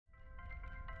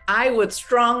I would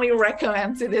strongly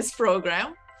recommend to this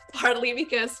program, partly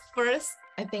because first,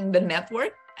 I think the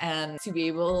network and to be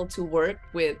able to work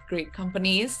with great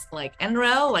companies like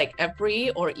NREL, like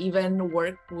EPRI, or even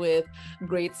work with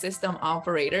great system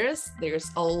operators. There's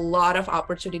a lot of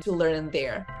opportunity to learn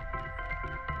there.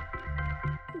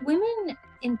 Women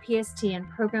in PST and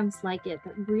programs like it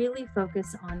that really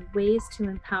focus on ways to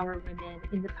empower women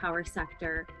in the power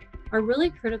sector are really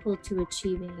critical to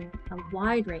achieving a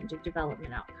wide range of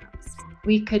development outcomes.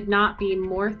 We could not be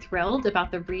more thrilled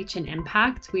about the reach and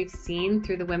impact we've seen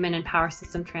through the Women in Power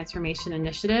System Transformation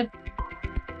Initiative.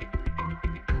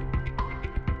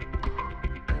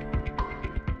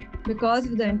 Because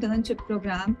of the internship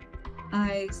program,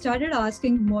 I started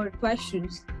asking more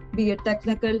questions, be it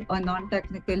technical or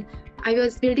non-technical. I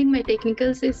was building my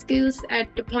technical skills. At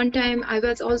one time, I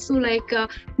was also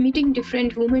meeting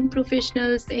different women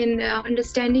professionals and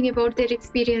understanding about their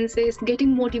experiences,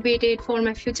 getting motivated for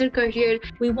my future career.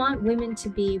 We want women to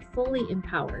be fully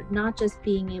empowered, not just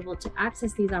being able to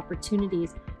access these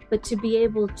opportunities, but to be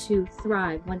able to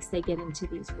thrive once they get into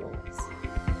these roles.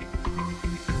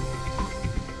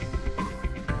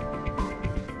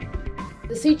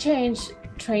 The Sea Change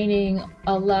training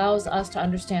allows us to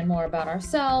understand more about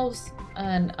ourselves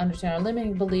and understand our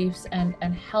limiting beliefs and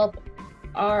help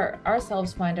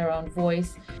ourselves find our own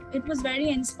voice. It was very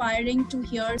inspiring to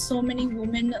hear so many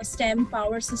women STEM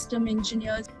power system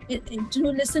engineers, to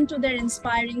listen to their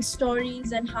inspiring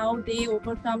stories and how they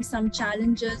overcome some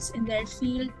challenges in their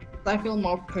field. I feel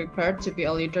more prepared to be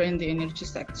a leader in the energy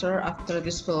sector after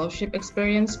this fellowship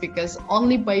experience, because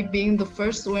only by being the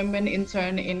first women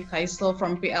intern in KAISO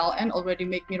from PLN already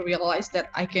make me realize that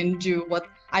I can do what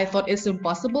I thought is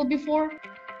impossible before.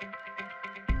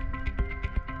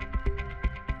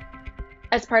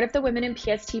 As part of the Women in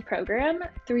PST program,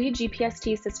 3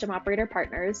 GPST system operator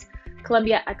partners,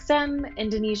 Columbia XM,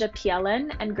 Indonesia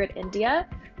PLN, and Grid India,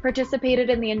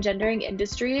 participated in the Engendering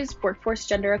Industries Workforce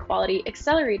Gender Equality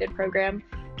Accelerated program,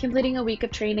 completing a week of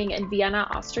training in Vienna,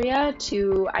 Austria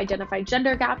to identify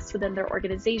gender gaps within their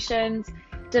organizations,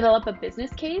 develop a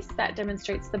business case that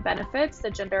demonstrates the benefits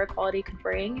that gender equality could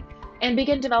bring, and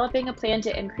begin developing a plan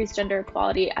to increase gender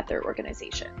equality at their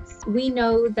organizations. We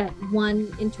know that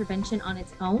one intervention on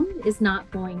its own is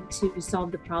not going to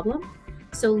solve the problem.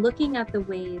 So looking at the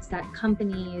ways that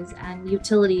companies and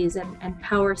utilities and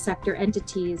power sector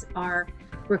entities are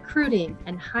recruiting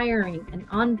and hiring and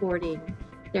onboarding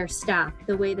their staff,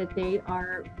 the way that they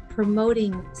are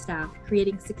promoting staff,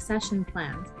 creating succession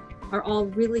plans, are all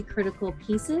really critical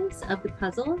pieces of the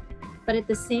puzzle. But at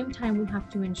the same time, we have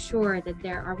to ensure that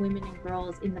there are women and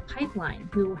girls in the pipeline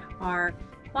who are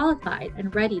qualified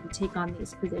and ready to take on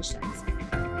these positions.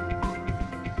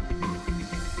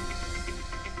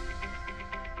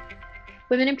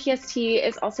 Women in PST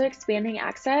is also expanding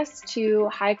access to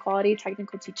high-quality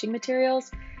technical teaching materials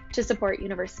to support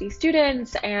university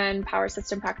students and power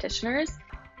system practitioners.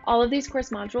 All of these course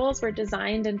modules were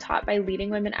designed and taught by leading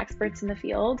women experts in the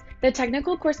field. The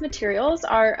technical course materials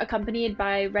are accompanied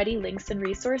by ready links and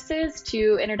resources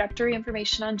to introductory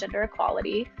information on gender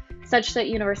equality, such that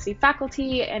university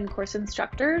faculty and course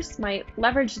instructors might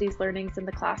leverage these learnings in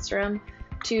the classroom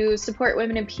to support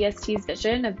Women in PST's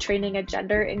vision of training a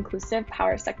gender-inclusive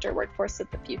power sector workforce of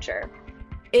the future.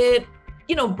 It,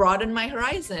 broadened my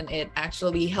horizon. It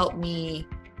actually helped me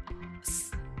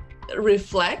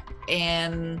reflect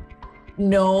and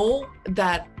know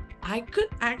that I could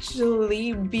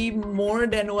actually be more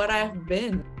than what I've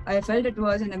been. I felt it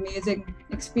was an amazing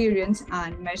experience,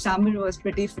 and my summer was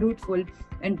pretty fruitful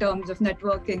in terms of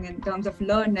networking, in terms of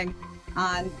learning,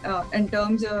 and in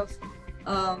terms of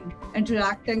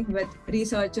interacting with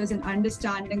researchers and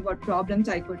understanding what problems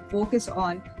I could focus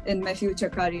on in my future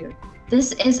career.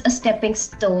 This is a stepping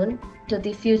stone to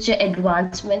the future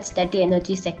advancements that the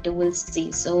energy sector will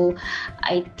see. So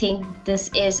I think this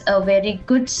is a very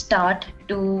good start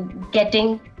to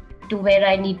getting to where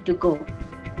I need to go.